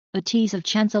A tease of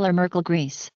Chancellor Merkel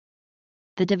Greece.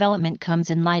 The development comes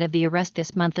in light of the arrest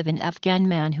this month of an Afghan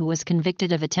man who was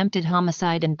convicted of attempted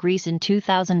homicide in Greece in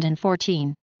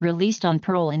 2014, released on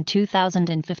parole in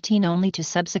 2015 only to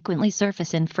subsequently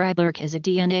surface in Freiburg as a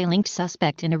DNA-linked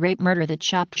suspect in a rape murder that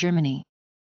shocked Germany.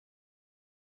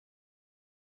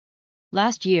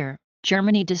 Last year,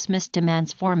 Germany dismissed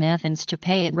demands from Athens to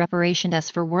pay it reparations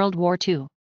for World War II.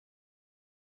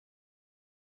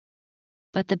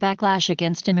 But the backlash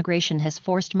against immigration has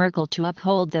forced Merkel to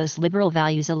uphold those liberal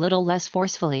values a little less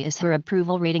forcefully as her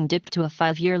approval rating dipped to a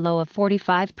 5-year low of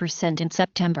 45% in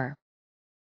September.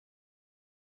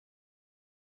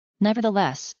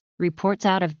 Nevertheless, reports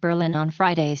out of Berlin on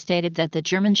Friday stated that the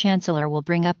German chancellor will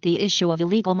bring up the issue of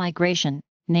illegal migration,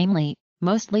 namely,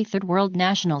 mostly Third World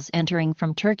nationals entering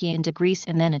from Turkey into Greece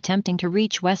and then attempting to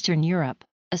reach Western Europe,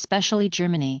 especially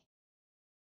Germany.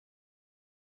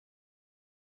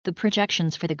 The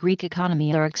projections for the Greek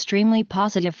economy are extremely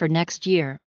positive for next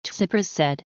year, Tsipras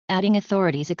said, adding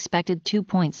authorities expected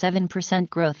 2.7%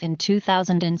 growth in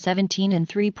 2017 and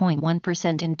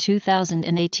 3.1% in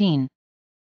 2018.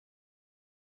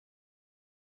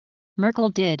 Merkel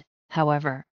did,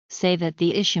 however, say that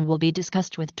the issue will be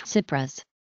discussed with Tsipras.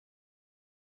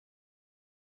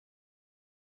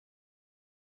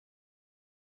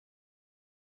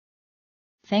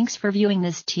 Thanks for viewing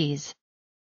this tease.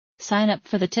 Sign up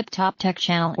for the Tip Top Tech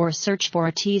channel or search for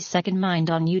a Tease Second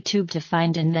Mind on YouTube to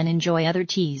find and then enjoy other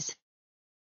teas.